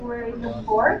February the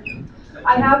 4th.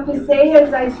 I have to say,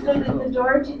 as I stood at the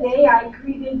door today, I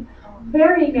greeted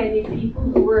very many people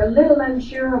who were a little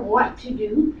unsure of what to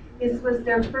do. This was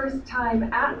their first time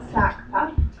at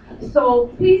SACPA. So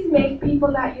please make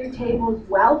people at your tables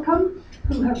welcome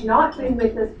who have not been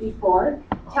with us before.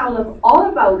 Tell them all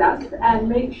about us and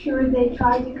make sure they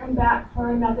try to come back for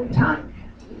another time.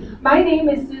 My name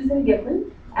is Susan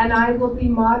Giffen, and I will be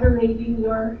moderating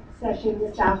your session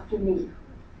this afternoon.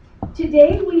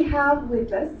 Today we have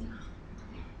with us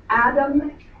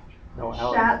Adam.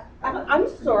 I'm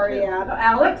sorry, Adam.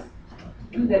 Alex.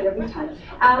 Do that every time.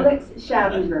 Alex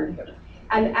Schadenberg.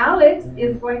 And Alex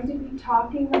is going to be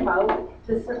talking about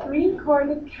the Supreme Court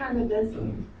of Canada's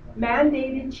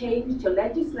mandated change to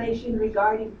legislation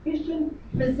regarding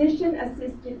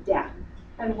physician-assisted death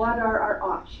and what are our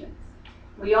options.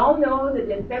 We all know that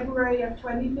in February of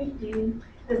 2015,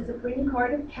 the Supreme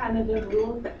Court of Canada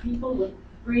ruled that people with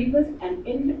grievous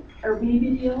and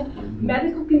irremediable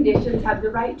medical conditions have the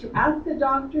right to ask the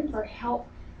doctor for help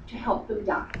to help them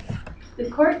die. The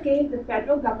court gave the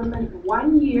federal government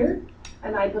 1 year,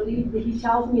 and I believe that he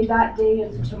tells me that day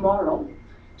is tomorrow,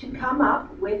 to come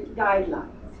up with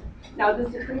guidelines. Now the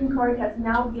Supreme Court has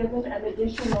now given an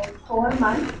additional 4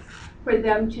 months for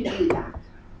them to do that.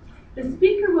 The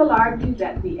Speaker will argue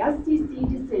that the SCC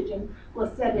decision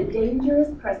will set a dangerous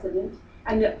precedent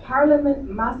and that Parliament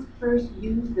must first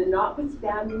use the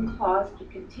notwithstanding clause to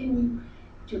continue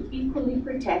to equally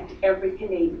protect every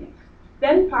Canadian.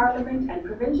 Then Parliament and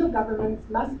provincial governments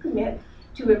must commit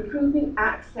to improving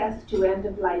access to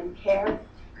end-of-life care,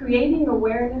 creating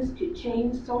awareness to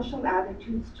change social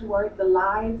attitudes toward the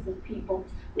lives of people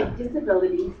with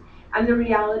disabilities and the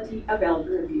reality of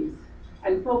elder abuse,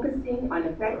 and focusing on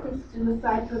effective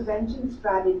suicide prevention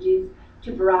strategies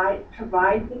to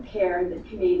provide the care that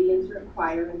Canadians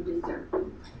require and deserve.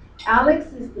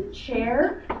 Alex is the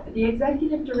chair, the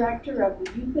executive director of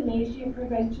the Euthanasia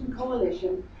Prevention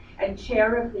Coalition and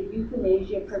chair of the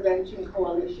Euthanasia Prevention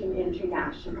Coalition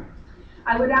International.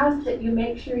 I would ask that you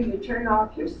make sure you turn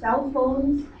off your cell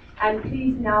phones, and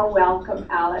please now welcome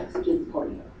Alex to the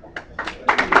podium.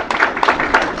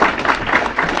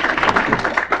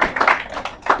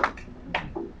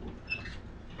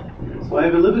 So I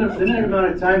have a limited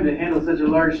amount of time to handle such a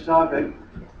large topic,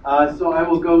 so I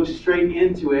will go straight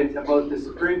into it about the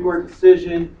Supreme Court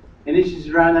decision and issues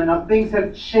around that. Now things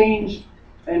have changed.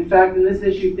 In fact, in this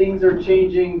issue, things are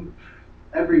changing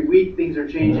every week. Things are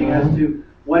changing as to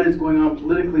what is going on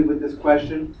politically with this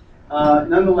question.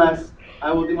 Nonetheless,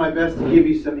 I will do my best to give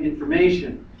you some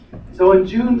information. So in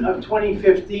June of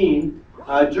 2015,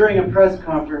 during a press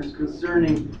conference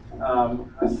concerning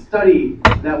a study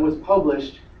that was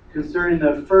published concerning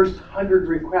the first 100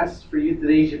 requests for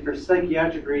euthanasia for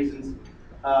psychiatric reasons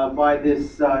by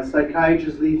this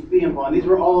psychiatrist Lee Theobon. These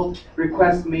were all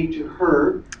requests made to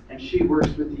her, and she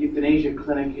works with the euthanasia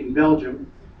clinic in Belgium.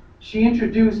 She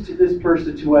introduced this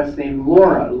person to us named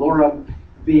Laura. Laura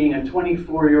being a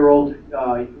 24-year-old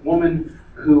woman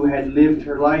who had lived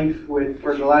her life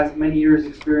for the last many years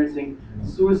experiencing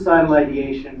suicidal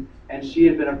ideation, and she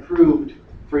had been approved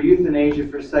for euthanasia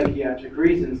for psychiatric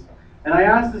reasons. And I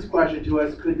asked this question to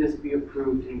us, could this be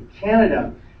approved in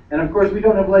Canada? And of course, we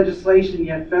don't have legislation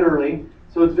yet federally,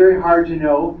 so it's very hard to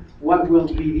know what will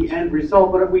be the end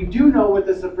result. But we do know what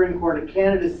the Supreme Court of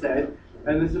Canada said,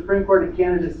 and the Supreme Court of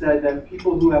Canada said that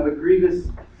people who have a grievous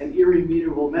and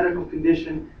irremediable medical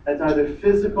condition that's either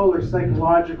physical or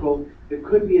psychological, it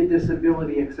could be a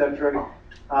disability, etc.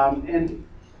 And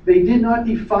they did not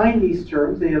define these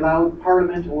terms. They allowed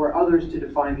Parliament or others to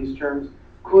define these terms,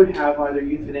 could have either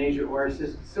euthanasia or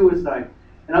assisted suicide.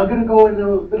 And I'm going to go in a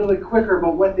little bit quicker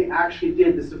about what they actually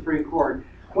did, the Supreme Court.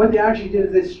 What they actually did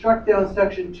is they struck down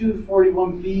Section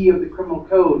 241B of the Criminal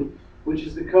Code, which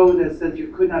is the code that says you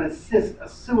could not assist a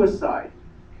suicide.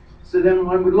 So then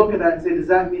one would look at that and say, does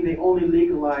that mean they only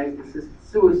legalized assisted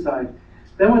suicide?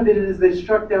 Then what they did is they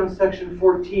struck down Section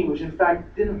 14, which in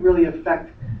fact didn't really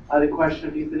affect the question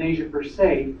of euthanasia per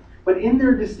se. But in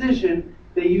their decision,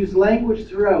 they used language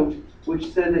throughout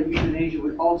which said that euthanasia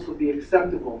would also be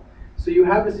acceptable. So you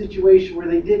have a situation where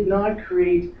they did not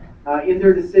create, in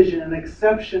their decision, an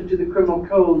exception to the criminal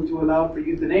code to allow for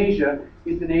euthanasia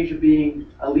being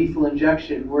a lethal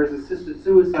injection, whereas assisted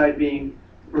suicide being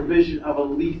provision of a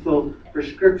lethal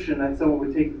prescription that someone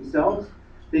would take themselves.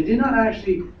 They did not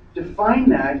actually define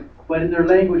that, but in their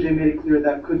language they made it clear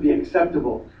that could be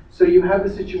acceptable. So you have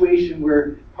a situation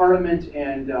where Parliament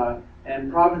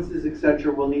and provinces,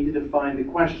 etc., will need to define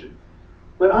the question.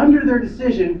 But under their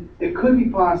decision, it could be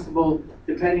possible,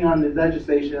 depending on the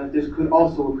legislation, that this could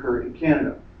also occur in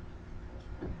Canada.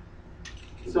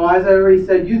 So as I already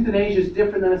said, euthanasia is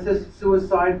different than assisted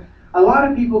suicide. A lot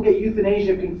of people get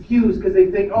euthanasia confused because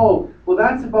they think, oh, well,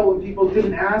 that's about when people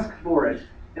didn't ask for it.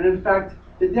 And in fact,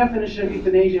 the definition of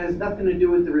euthanasia has nothing to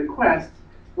do with the request.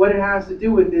 What it has to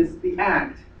do with is the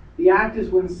act. The act is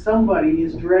when somebody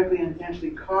is directly and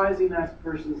intentionally causing that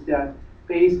person's death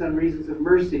based on reasons of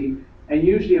mercy, and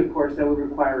usually, of course, that would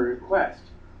require a request.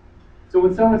 So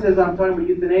when someone says, I'm talking about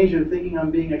euthanasia, thinking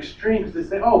I'm being extreme, because they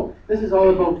say, oh, this is all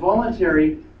about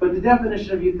voluntary, but the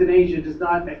definition of euthanasia does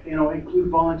not include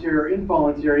voluntary or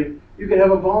involuntary. You could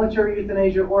have a voluntary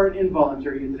euthanasia or an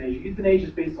involuntary euthanasia. Euthanasia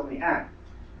is based on the act.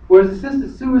 Whereas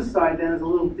assisted suicide then is a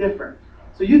little different.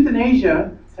 So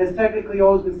euthanasia has technically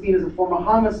always been seen as a form of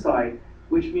homicide,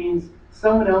 which means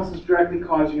someone else is directly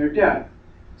causing your death.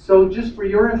 So just for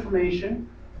your information,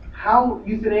 how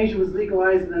euthanasia was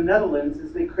legalized in the Netherlands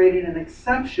is they created an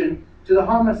exception to the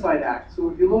Homicide Act. So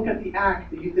if you look at the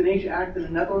act, the Euthanasia Act in the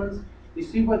Netherlands, you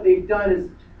see what they've done is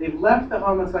they've left the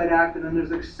Homicide Act and then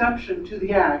there's an exception to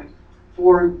the act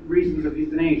for reasons of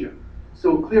euthanasia.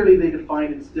 So clearly they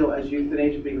defined it still as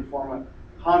euthanasia being a form of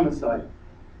homicide.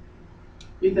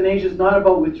 Euthanasia is not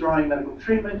about withdrawing medical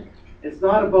treatment. It's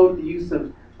not about the use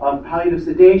of palliative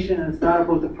sedation, and it's not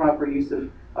about the proper use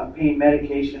of pain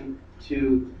medication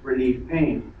to relieve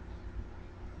pain.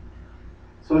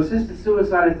 So assisted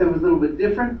suicide, I said, was a little bit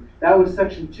different. That was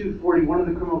section 241 of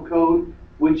the Criminal Code,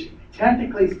 which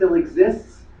technically still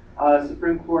exists.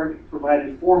 Supreme Court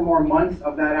provided 4 more months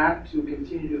of that act to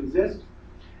continue to exist.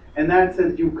 And that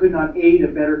says you could not aid or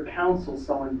better counsel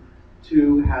someone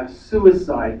to have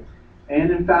suicide. And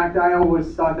in fact, I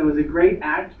always thought that was a great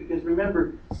act because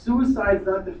remember, suicide is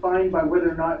not defined by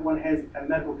whether or not one has a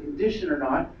medical condition or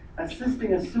not.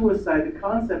 Assisting a suicide, the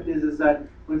concept is that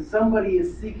when somebody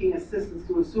is seeking assistance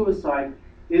to a suicide,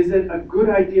 is it a good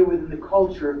idea within the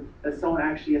culture that someone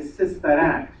actually assists that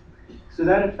act? So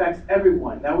that affects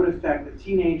everyone. That would affect a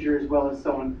teenager as well as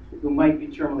someone who might be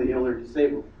terminally ill or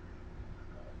disabled.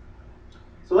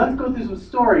 So let's go through some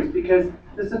stories because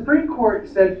the Supreme Court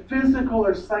said physical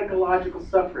or psychological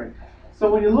suffering. So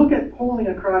when you look at polling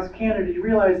across Canada, you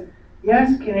realize,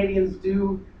 yes, Canadians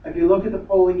do, if you look at the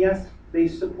polling, yes, they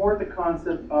support the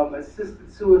concept of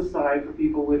assisted suicide for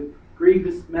people with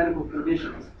grievous medical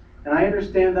conditions. And I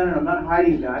understand that and I'm not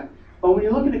hiding that. But when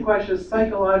you look at the question of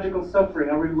psychological suffering,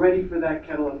 are we ready for that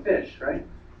kettle of fish, right?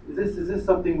 Is this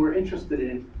something we're interested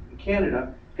in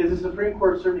Canada? Because the Supreme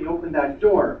Court certainly opened that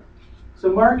door.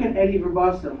 So Mark and Eddie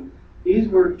Verbossum, these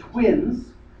were twins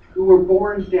who were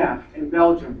born deaf in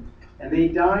Belgium. And they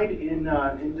died in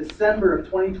December of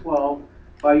 2012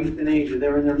 by euthanasia. They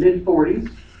were in their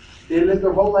mid-40s. They lived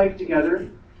their whole life together.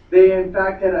 They, in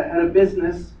fact, had a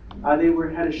business. They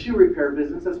had a shoe repair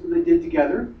business. That's what they did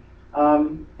together.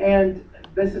 And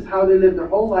this is how they lived their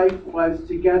whole life, was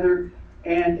together.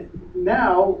 And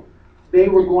now they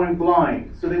were going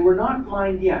blind. So they were not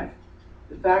blind yet.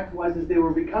 The fact was is they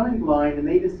were becoming blind, and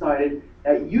they decided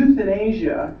that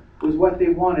euthanasia was what they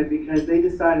wanted because they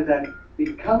decided that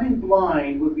becoming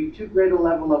blind would be too great a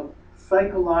level of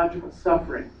psychological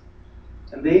suffering.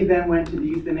 And they then went to the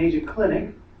euthanasia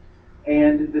clinic,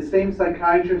 and the same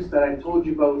psychiatrist that I told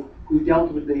you about who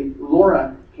dealt with the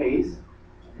Laura case,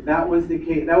 that was the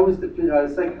case. That was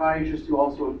the psychiatrist who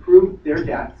also approved their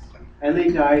deaths, and they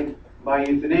died by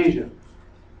euthanasia.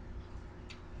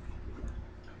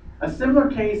 A similar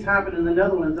case happened in the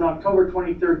Netherlands in October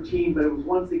 2013, but it was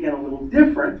once again a little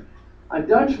different. A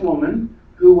Dutch woman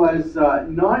who was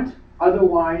not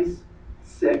otherwise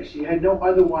sick. She had no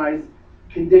otherwise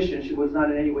condition. She was not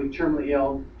in any way terminally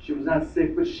ill. She was not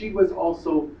sick, but she was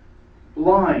also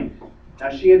blind.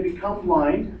 Now, she had become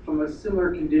blind from a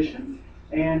similar condition,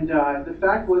 and the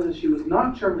fact was that she was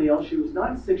not terminally ill, she was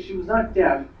not sick, she was not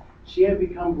deaf, she had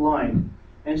become blind.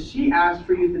 And she asked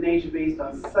for euthanasia based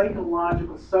on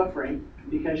psychological suffering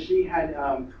because she had,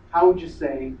 how would you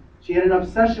say, she had an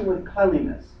obsession with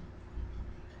cleanliness.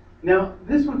 Now,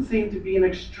 this would seem to be an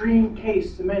extreme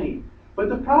case to many. But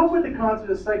the problem with the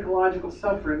concept of psychological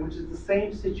suffering, which is the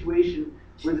same situation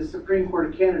where the Supreme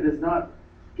Court of Canada has not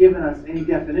given us any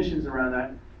definitions around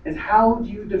that, is how do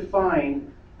you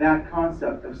define that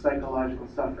concept of psychological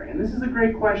suffering? And this is a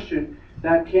great question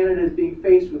that Canada is being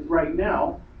faced with right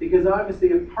now, because obviously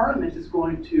if Parliament is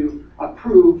going to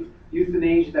approve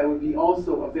euthanasia that would be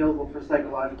also available for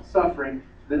psychological suffering,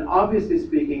 then obviously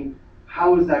speaking,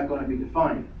 how is that going to be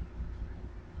defined?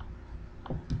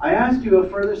 I asked you a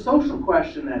further social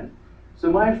question then.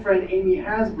 So my friend Amy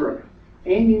Hasbrook.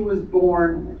 Amy was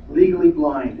born legally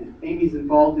blind. Amy's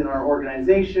involved in our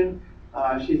organization.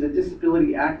 She's a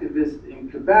disability activist in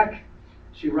Quebec.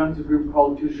 She runs a group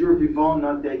called Toujours Vivant,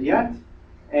 Not Dead Yet.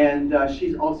 And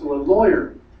she's also a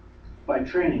lawyer by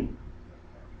training.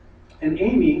 And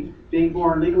Amy, being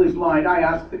born legally blind, I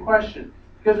asked the question.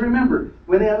 Because remember,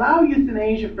 when they allow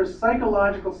euthanasia for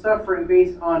psychological suffering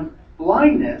based on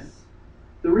blindness,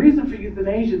 the reason for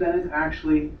euthanasia then is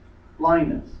actually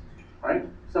blindness, right?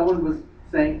 Someone was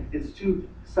saying it's too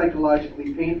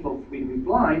psychologically painful for me to be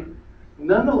blind.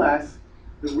 Nonetheless,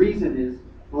 the reason is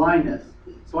blindness.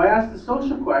 So I asked the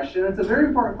social question. It's a very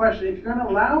important question. If you're going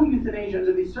to allow euthanasia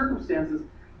under these circumstances,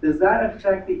 does that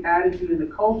affect the attitude in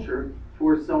the culture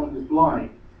towards someone who's blind?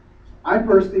 I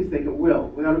personally think it will,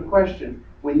 without a question.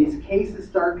 When these cases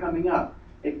start coming up,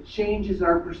 it changes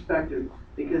our perspective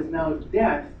because now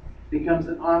death becomes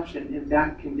an option in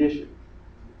that condition.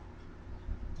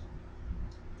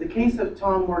 The case of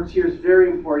Tom Mortier is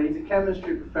very important. He's a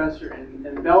chemistry professor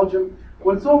in Belgium.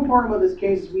 What's so important about this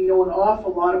case is we know an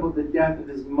awful lot about the death of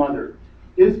his mother.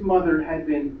 His mother had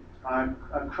been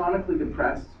chronically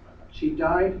depressed. She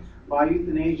died by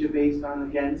euthanasia based on,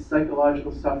 again,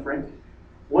 psychological suffering.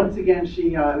 Once again,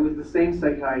 it was the same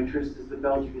psychiatrist as the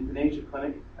Belgian Euthanasia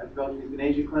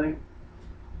Clinic.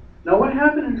 Now, what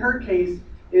happened in her case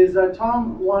is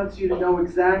Tom wants you to know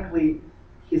exactly,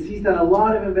 because he's done a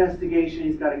lot of investigation.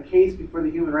 He's got a case before the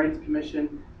Human Rights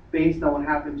Commission based on what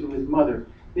happened to his mother.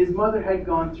 His mother had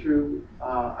gone through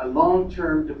a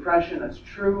long-term depression. That's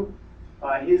true.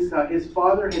 His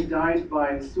father had died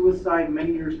by suicide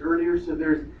many years earlier, so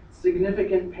there's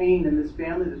significant pain in this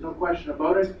family. There's no question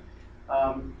about it.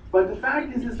 But the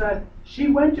fact is that she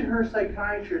went to her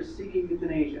psychiatrist seeking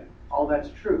euthanasia. All that's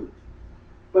true.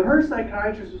 But her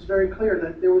psychiatrist was very clear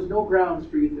that there was no grounds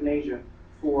for euthanasia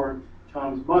for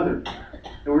Tom's mother.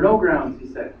 There were no grounds, he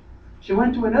said. She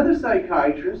went to another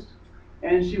psychiatrist,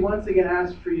 and she once again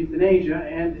asked for euthanasia,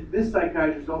 and this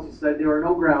psychiatrist also said there are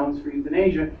no grounds for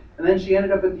euthanasia, and then she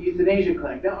ended up at the euthanasia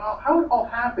clinic. Now, how it all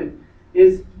happened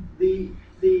is the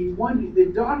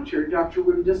doctor, Dr.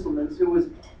 Wim Disselmans, who was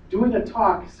doing a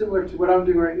talk similar to what I'm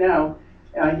doing right now,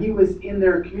 he was in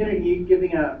their community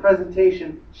giving a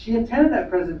presentation. She attended that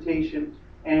presentation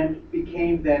and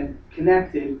became then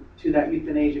connected to that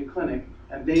euthanasia clinic,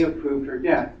 and they approved her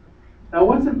death. Now,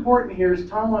 what's important here is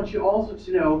Tom wants you also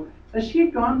to know that she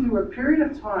had gone through a period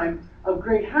of time of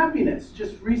great happiness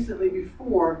just recently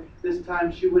before this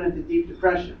time she went into deep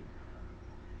depression.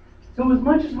 So as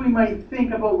much as we might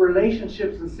think about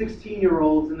relationships and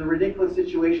 16-year-olds and the ridiculous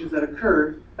situations that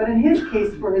occurred, but in his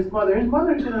case for his mother had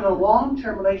been in a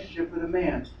long-term relationship with a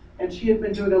man, and she had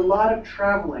been doing a lot of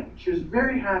traveling. She was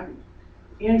very happy.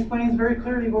 Ian explains very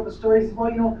clearly about the story. He says,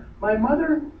 well, my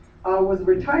mother was a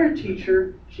retired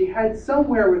teacher. She had some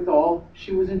wherewithal.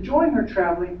 She was enjoying her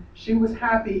traveling. She was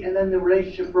happy, and then the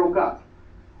relationship broke up,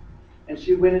 and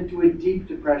she went into a deep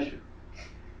depression.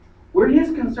 Where his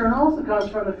concern also comes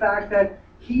from the fact that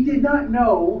he did not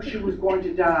know she was going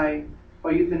to die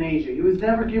by euthanasia. He was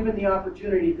never given the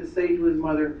opportunity to say to his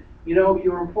mother,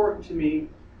 you're important to me.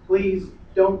 Please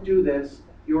don't do this.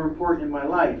 You're important in my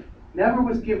life. Never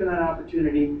was given that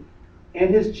opportunity. And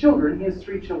his children, he has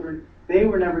 3 children, they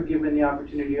were never given the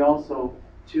opportunity also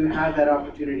to have that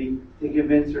opportunity to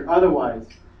convince her otherwise.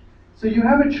 So you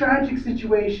have a tragic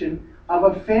situation of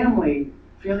a family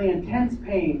feeling intense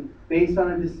pain based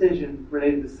on a decision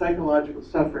related to psychological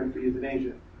suffering for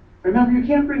euthanasia. Remember, you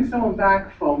can't bring someone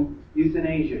back from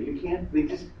euthanasia. You can't,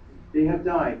 they have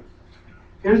died.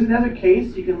 Here's another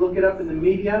case. You can look it up in the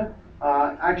media.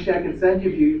 Actually, I can send you,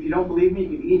 if you don't believe me,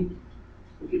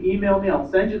 you can email me.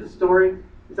 I'll send you the story.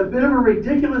 It's a bit of a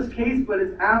ridiculous case, but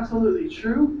it's absolutely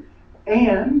true.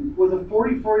 Anne was a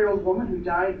 44-year-old woman who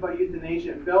died by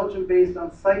euthanasia in Belgium based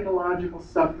on psychological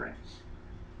suffering.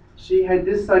 She had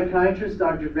this psychiatrist,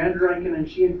 Dr. Van der Eycken, and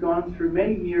she had gone through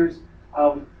many years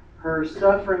of her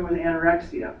suffering with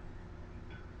anorexia.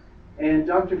 And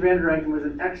Dr. Van der Eycken was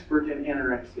an expert in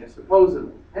anorexia,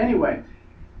 supposedly. Anyway,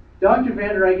 Dr.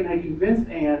 Van der Eycken had convinced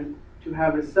Anne to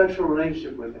have a sexual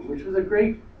relationship with him, which was a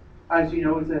great, as you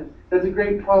know, that's a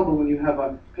great problem when you have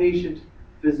a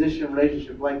patient-physician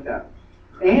relationship like that.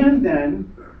 Anne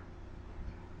then,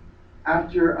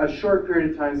 after a short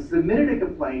period of time, submitted a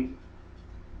complaint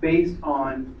based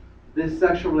on this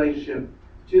sexual relationship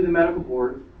to the medical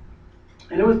board,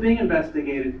 and it was being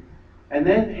investigated. And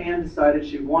then Anne decided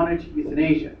she wanted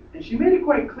euthanasia, and she made it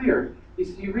quite clear.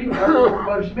 You read the article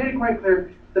about it, she made it quite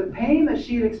clear the pain that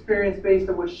she had experienced based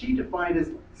on what she defined as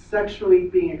sexually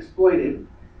being exploited,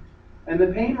 and the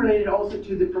pain related also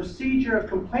to the procedure of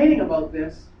complaining about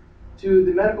this to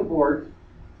the medical board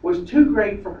was too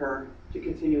great for her to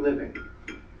continue living.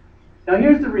 Now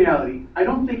here's the reality. I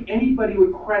don't think anybody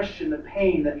would question the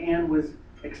pain that Anne was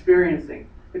experiencing.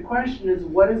 The question is,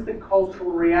 what is the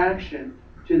cultural reaction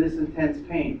to this intense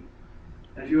pain.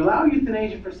 And if you allow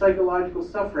euthanasia for psychological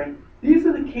suffering, these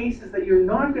are the cases that you're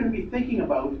not going to be thinking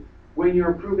about when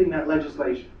you're approving that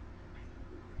legislation.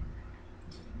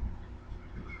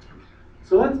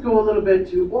 So let's go a little bit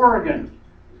to Oregon.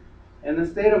 In the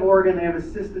state of Oregon, they have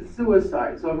assisted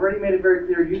suicide. So I've already made it very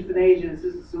clear, euthanasia and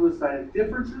assisted suicide have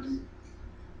differences.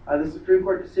 The Supreme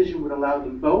Court decision would allow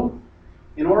them both.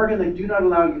 In Oregon, they do not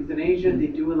allow euthanasia, they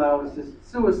do allow assisted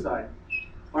suicide.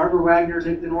 Barbara Wagner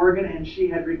lived in Oregon and she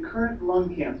had recurrent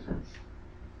lung cancer.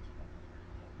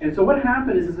 And so what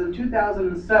happened is in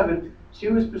 2007, she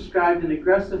was prescribed an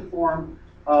aggressive form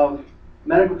of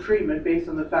medical treatment based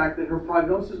on the fact that her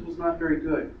prognosis was not very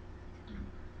good.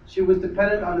 She was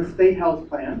dependent on the state health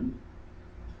plan.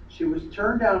 She was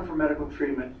turned down for medical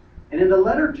treatment. And in the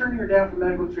letter turning her down for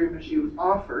medical treatment, she was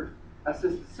offered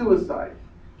assisted suicide.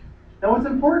 Now what's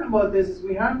important about this is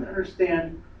we have to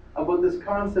understand about this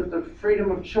concept of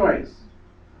freedom of choice.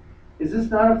 Is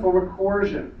this not a form of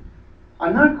coercion?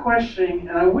 I'm not questioning,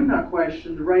 and I would not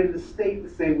question, the right of the state to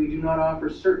say we do not offer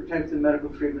certain types of medical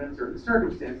treatment in certain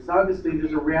circumstances. Obviously,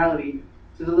 there's a reality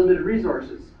to the limited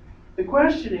resources. The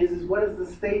question is what is the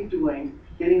state doing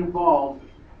getting involved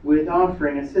with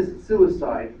offering assisted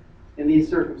suicide in these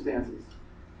circumstances?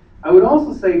 I would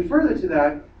also say further to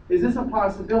that, is this a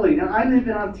possibility? Now, I live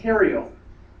in Ontario.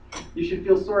 You should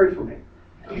feel sorry for me.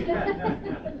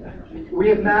 We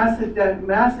have massive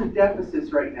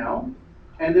deficits right now,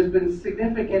 and there's been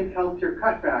significant healthcare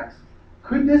cutbacks.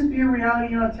 Could this be a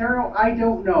reality in Ontario? I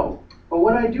don't know. But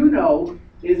what I do know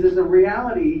is there's a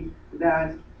reality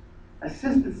that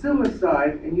assisted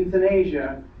suicide and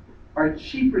euthanasia are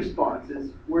cheap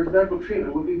responses, whereas medical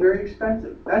treatment would be very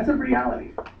expensive. That's a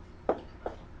reality.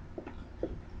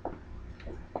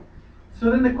 So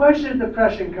then the question of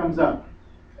depression comes up.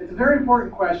 It's a very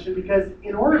important question because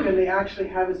in Oregon they actually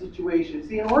have a situation.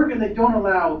 See, in Oregon they don't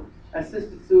allow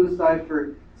assisted suicide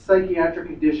for psychiatric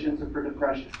conditions or for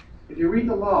depression. If you read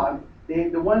the law,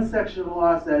 the one section of the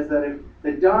law says that if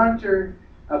the doctor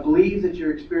believes that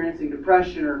you're experiencing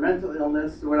depression or mental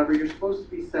illness or whatever, you're supposed to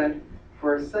be sent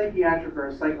for a psychiatric or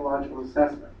a psychological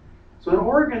assessment. So in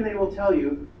Oregon they will tell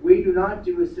you, we do not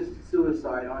do assisted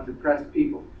suicide on depressed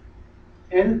people.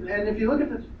 And if you look at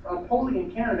the polling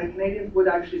in Canada, Canadians would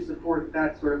actually support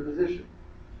that sort of position.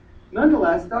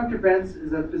 Nonetheless, Dr. Bentz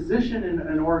is a physician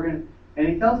in Oregon, and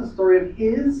he tells the story of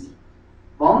his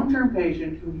long-term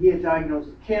patient whom he had diagnosed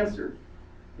with cancer.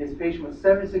 His patient was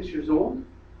 76 years old.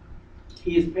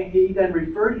 He then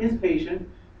referred his patient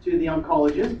to the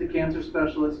oncologist, the cancer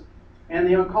specialist, and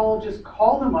the oncologist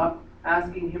called him up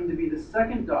asking him to be the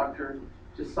second doctor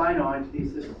to sign on to the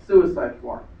assisted suicide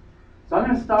form. So I'm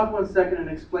going to stop 1 second and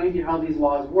explain to you how these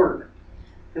laws work.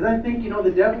 Because I think,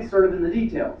 the devil's sort of in the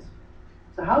details.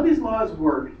 So how these laws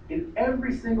work in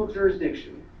every single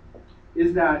jurisdiction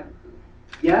is that,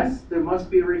 yes, there must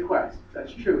be a request.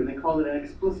 That's true. And they call it an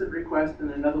explicit request in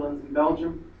the Netherlands and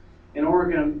Belgium. In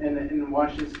Oregon and in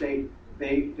Washington State,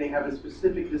 they have a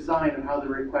specific design of how the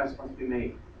request must be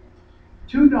made.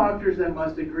 2 doctors then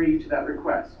must agree to that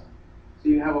request. So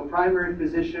you have a primary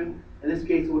physician, in this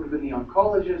case it would have been the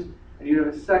oncologist, and you'd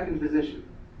have a second physician.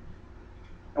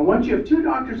 And once you have 2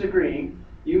 doctors agreeing,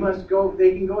 they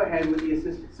can go ahead with the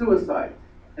assisted suicide.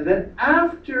 And then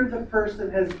after the person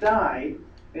has died,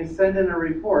 they send in a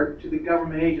report to the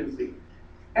government agency.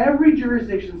 Every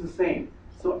jurisdiction is the same.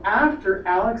 So after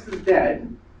Alex is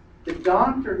dead, the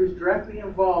doctor who's directly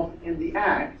involved in the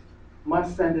act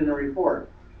must send in a report.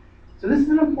 So this is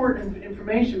an important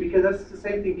information because that's the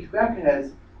same thing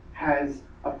Quebec has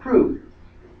approved.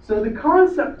 So the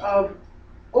concept of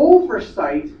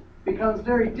oversight becomes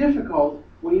very difficult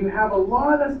when you have a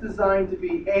law that's designed to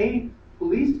be A,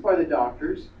 policed by the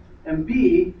doctors, and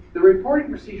B, the reporting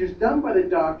procedures done by the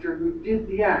doctor who did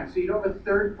the act, so you don't have a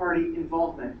third-party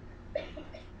involvement.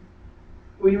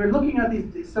 When you're looking at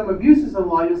some abuses of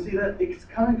law, you'll see that it's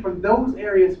coming from those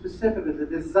areas specifically, the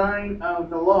design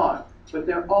of the law, but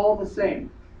they're all the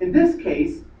same. In this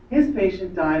case, his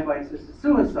patient died by assisted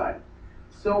suicide.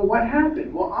 So what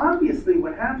happened? Well, obviously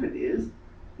what happened is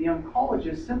the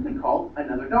oncologist simply called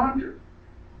another doctor.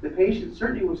 The patient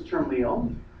certainly was terminally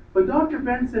ill, but Dr.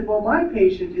 Bentz said, well, my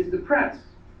patient is depressed.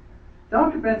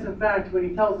 Dr. Bentz, in fact, when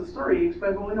he tells the story, he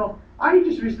explains, well, I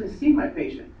just recently seen my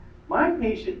patient. My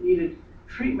patient needed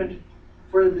treatment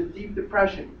for the deep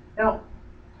depression. Now,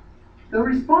 the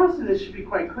response to this should be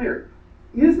quite clear.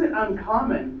 Is it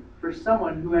uncommon for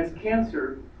someone who has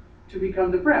cancer to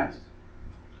become depressed?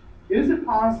 Is it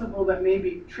possible that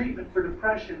maybe treatment for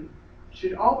depression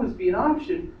should always be an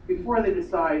option before they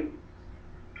decide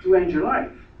to end your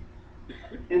life?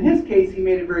 In his case, he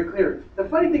made it very clear. The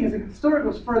funny thing is, the story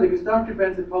goes further, because Dr.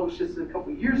 Benson published this a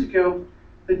couple of years ago.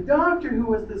 The doctor who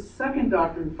was the second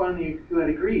doctor who had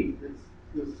agreed,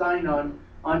 who was signed on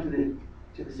to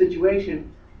the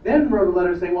situation, then wrote a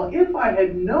letter saying, well, if I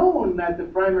had known that the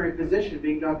primary physician,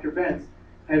 being Dr. Benz,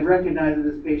 had recognized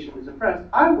that this patient was depressed,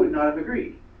 I would not have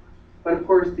agreed. But of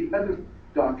course, the other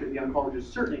doctor, the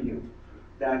oncologist, certainly knew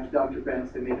that Dr.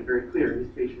 Benz had made it very clear his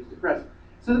patient was depressed.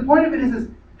 So the point of it is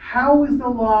how is the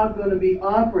law going to be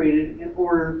operated in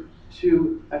order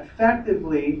to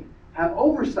effectively have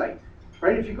oversight,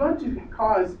 right? If you're going to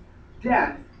cause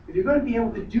death, if you're going to be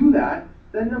able to do that,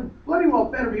 then there bloody well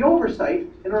better be oversight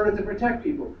in order to protect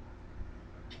people.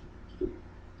 I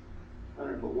don't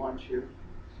know if we'll watch here.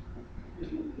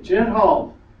 Jeanette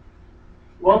Hall.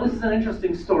 Well, this is an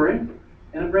interesting story,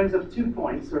 and it brings up 2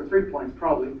 points, or 3 points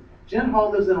probably. Jeanette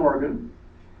Hall lives in Oregon,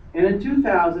 and in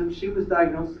 2000, she was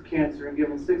diagnosed with cancer and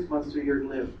given 6 months to a year to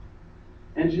live.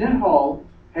 And Jeanette Hall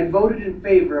had voted in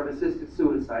favor of assisted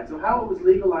suicide. So how it was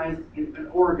legalized in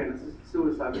Oregon, assisted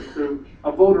suicide, was through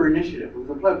a voter initiative. It was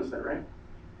a plebiscite, right?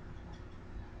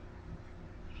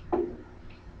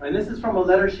 And this is from a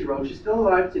letter she wrote. She's still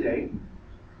alive today.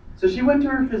 So she went to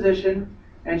her physician,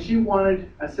 and she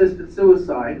wanted assisted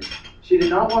suicide. She did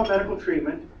not want medical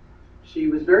treatment. She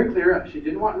was very clear. She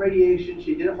didn't want radiation.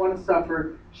 She didn't want to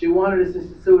suffer. She wanted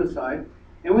assisted suicide.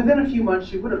 And within a few months,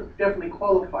 she would have definitely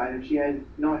qualified if she had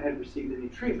not had received any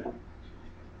treatment.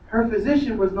 Her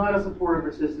physician was not a supporter of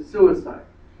assisted suicide.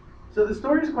 So the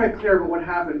story is quite clear about what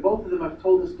happened. Both of them have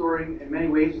told the story in many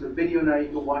ways. There's a video now, you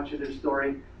can watch their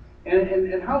story.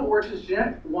 And how it works is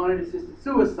Jeanette wanted assisted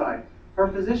suicide. Her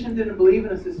physician didn't believe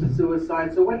in assisted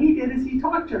suicide, so what he did is he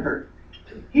talked to her.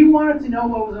 He wanted to know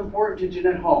what was important to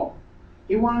Jeanette Hall.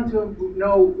 He wanted to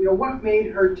know, what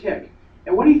made her tick.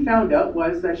 And what he found out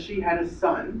was that she had a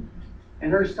son,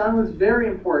 and her son was very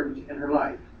important in her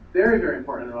life. Very, very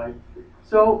important in her life.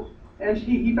 So, and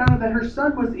he found out that her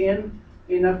son was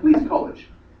in a police college.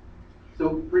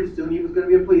 So pretty soon he was going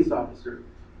to be a police officer.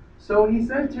 So he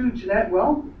said to Jeanette,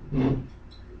 well,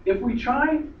 if we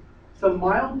try some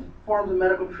mild forms of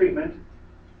medical treatment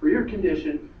for your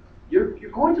condition, you're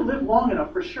going to live long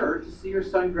enough for sure to see your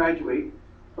son graduate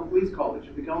from police college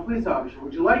and become a police officer.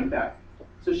 Would you like that?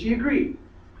 So she agreed.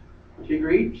 She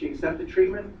agreed. She accepted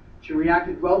treatment. She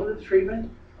reacted well to the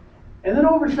treatment. And then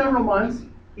over several months,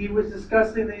 he was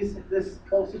discussing this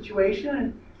whole situation,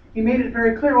 and he made it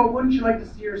very clear, well, wouldn't you like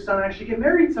to see your son actually get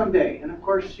married someday? And of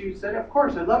course she said, of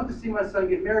course, I'd love to see my son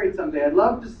get married someday. I'd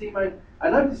love to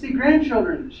see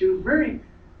grandchildren. She was very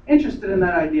interested in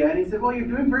that idea. And he said, well, you're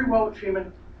doing very well with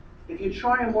treatment. If you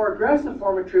try a more aggressive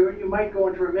form of treatment, you might go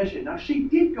into remission. Now, she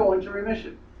did go into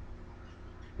remission.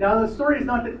 Now, the story is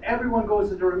not that everyone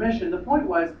goes into remission. The point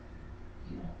was,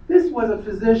 this was a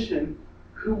physician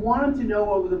who wanted to know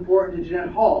what was important to Jeanette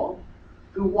Hall,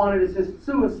 who wanted assisted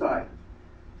suicide.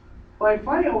 By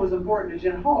finding out what was important to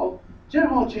Jeanette Hall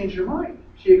changed her mind.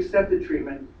 She accepted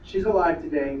treatment. She's alive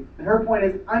today. And her point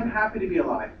is, I'm happy to be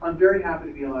alive. I'm very happy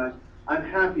to be alive. I'm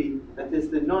happy that this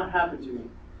did not happen to me.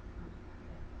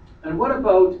 And what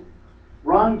about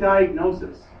wrong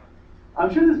diagnosis?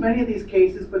 I'm sure there's many of these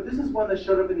cases, but this is one that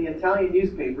showed up in the Italian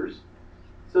newspapers.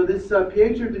 So this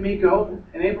Pietro D'Amico,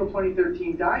 in April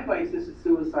 2013, died by assisted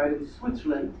suicide in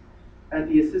Switzerland at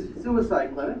the assisted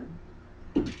suicide clinic.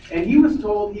 And he was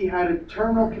told he had a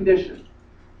terminal condition.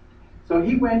 So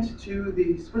he went to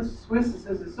the Swiss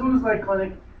assisted suicide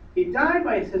clinic. He died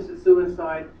by assisted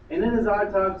suicide, and in his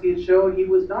autopsy it showed he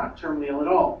was not terminally ill at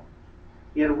all.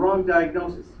 He had a wrong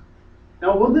diagnosis.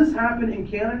 Now, will this happen in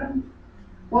Canada?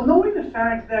 Well, knowing the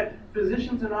fact that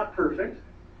physicians are not perfect,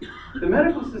 the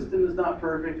medical system is not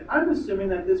perfect, I'm assuming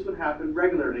that this would happen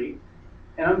regularly,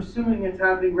 and I'm assuming it's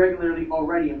happening regularly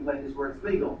already in places where it's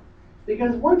legal.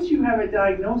 Because once you have a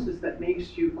diagnosis that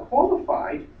makes you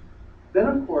qualified, then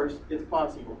of course it's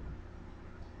possible.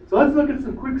 So let's look at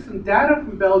some data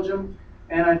from Belgium,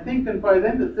 and I think that by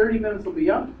then the 30 minutes will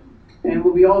be up, and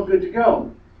we'll be all good to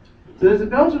go. So there's a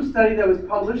Belgium study that was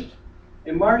published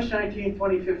in March 19,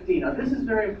 2015. Now this is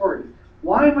very important.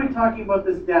 Why am I talking about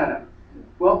this data?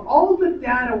 Well, all the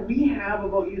data we have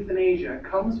about euthanasia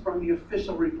comes from the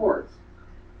official reports.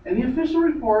 And the official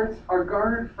reports are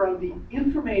garnered from the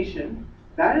information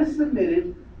that is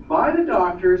submitted by the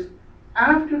doctors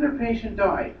after their patient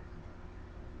died.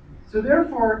 So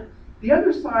therefore, the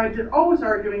other side is always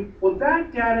arguing, well,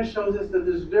 that data shows us that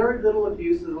there's very little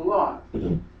abuse of the law.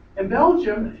 In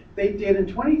Belgium, they did in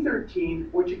 2013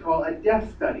 what you call a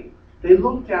death study. They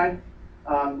looked at,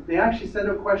 they actually sent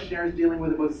out questionnaires dealing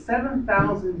with about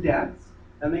 7,000 deaths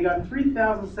and they got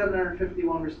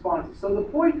 3,751 responses. So the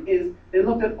point is, they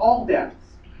looked at all deaths.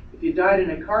 If you died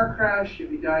in a car crash,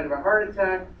 if you died of a heart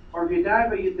attack, or if you died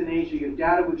by euthanasia, your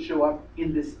data would show up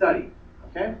in this study.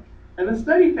 Okay? And the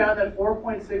study found that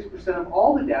 4.6% of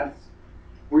all the deaths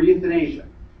were euthanasia.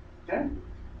 Okay?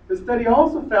 The study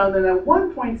also found that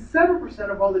 1.7%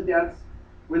 of all the deaths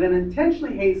were then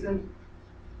intentionally hastened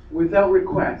without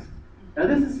request. Now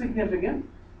this is significant.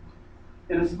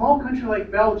 In a small country like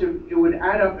Belgium, it would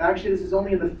add up, actually this is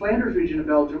only in the Flanders region of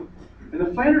Belgium. In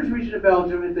the Flanders region of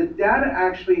Belgium, if the data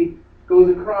actually goes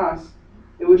across,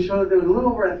 it would show that there was a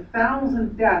little over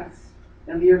 1,000 deaths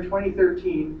in the year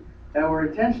 2013 that were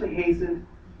intentionally hastened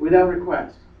without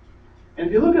request. And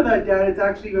if you look at that data, it's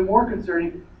actually even more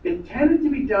concerning. It tended to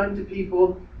be done to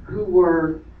people who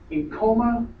were in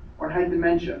coma or had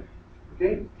dementia.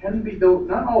 Okay? Tended to be those,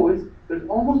 not always, but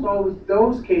almost always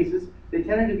those cases. They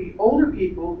tended to be older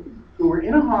people who were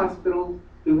in a hospital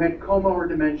who had coma or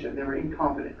dementia. They were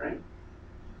incompetent, right?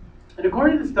 And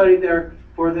according to the study there,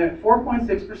 for the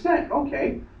 4.6%,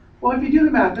 okay. Well, if you do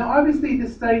the math, now obviously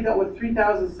this study dealt with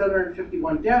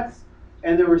 3,751 deaths,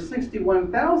 and there were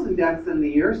 61,000 deaths in the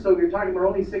year, so you're talking about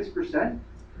only 6%.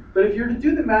 But if you're to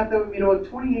do the math, that would mean about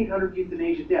 2,800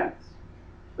 euthanasia deaths.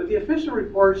 But the official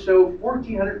reports show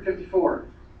 1,454.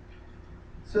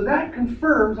 So that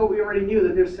confirms what we already knew,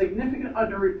 that there's significant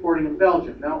underreporting in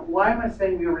Belgium. Now, why am I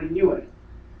saying we already knew it?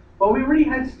 Well, we already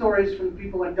had stories from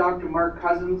people like Dr. Mark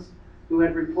Cousins, who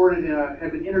had reported,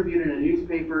 had been interviewed in a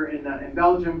newspaper in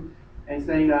Belgium, and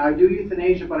saying, I do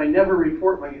euthanasia, but I never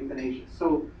report my euthanasia.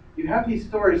 So you have these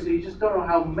stories, so you just don't know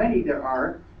how many there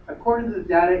are. According to the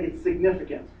data, it's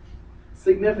significant.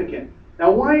 Significant.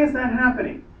 Now, why is that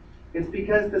happening? It's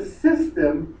because the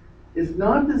system is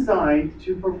not designed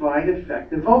to provide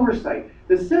effective oversight.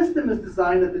 The system is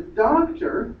designed that the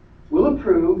doctor will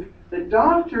approve, the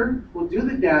doctor will do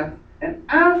the death, and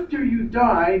after you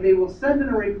die, they will send in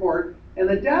a report, and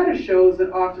the data shows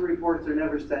that often reports are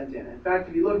never sent in. In fact,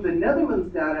 if you look at the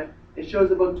Netherlands data, it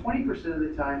shows about 20% of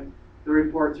the time the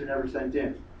reports are never sent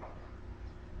in.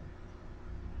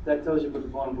 That tells you about the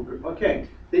vulnerable group. Okay,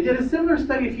 they did a similar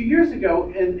study a few years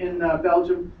ago in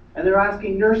Belgium, and they're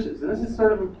asking nurses. And this is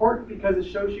sort of important because it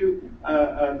shows you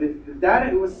the data.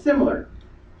 It was similar.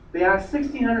 They asked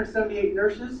 1,678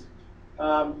 nurses,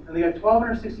 and they got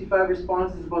 1,265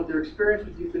 responses about their experience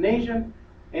with euthanasia.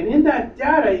 And in that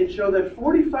data, it showed that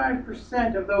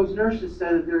 45% of those nurses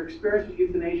said that their experience with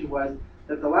euthanasia was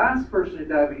that the last person who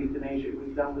died of euthanasia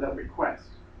was done without request.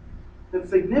 That's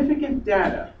significant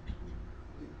data.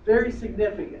 Very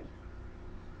significant.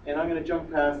 And I'm going to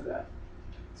jump past that.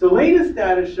 So latest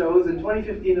data shows in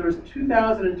 2015 there was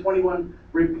 2,021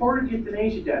 reported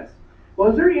euthanasia deaths. Well,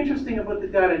 what's very interesting about the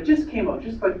data, it just came out,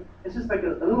 it's just like a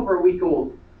little over a week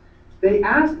old. They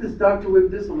asked this Dr. Wim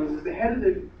Disselmans, as the head of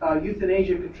the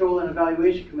Euthanasia Control and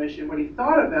Evaluation Commission, what he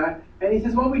thought of that, and he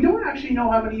says, well, we don't actually know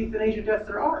how many euthanasia deaths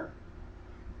there are.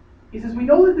 He says, we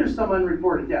know that there's some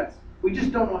unreported deaths. We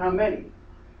just don't know how many.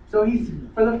 So he's,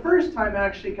 for the first time,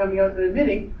 actually coming out and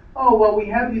admitting, oh, well, we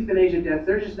have euthanasia deaths,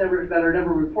 they're just never, that are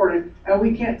never reported, and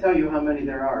we can't tell you how many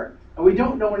there are. And we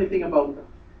don't know anything about them.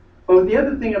 But the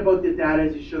other thing about the data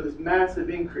is you show this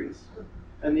massive increase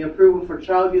in the approval for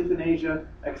child euthanasia,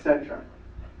 etc.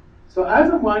 So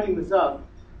as I'm winding this up,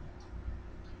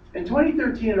 in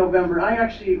 2013 in November, I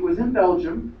actually was in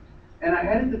Belgium, and I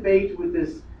had a debate with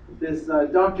this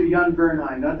Dr. Jan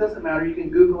Bernheim. Now, it doesn't matter, you can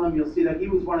Google him, you'll see that he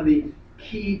was one of the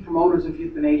key promoters of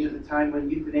euthanasia at the time when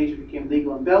euthanasia became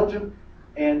legal in Belgium.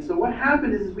 And so what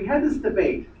happened is we had this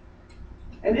debate.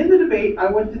 And in the debate, I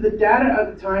went through the data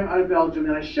at the time out of Belgium,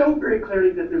 and I showed very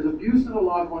clearly that there's abuse of the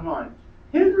law going on.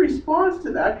 His response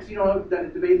to that, because you know how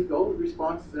debates go,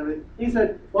 responses and everything, he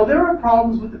said, well, there are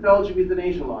problems with the Belgian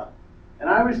euthanasia law. And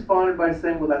I responded by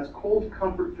saying, well, that's cold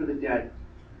comfort for the dead.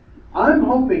 I'm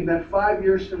hoping that 5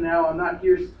 years from now, I'm not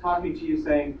here talking to you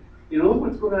saying, you know, look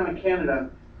what's going on in Canada,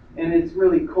 and it's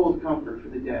really cold comfort for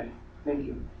the dead. Thank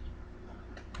you.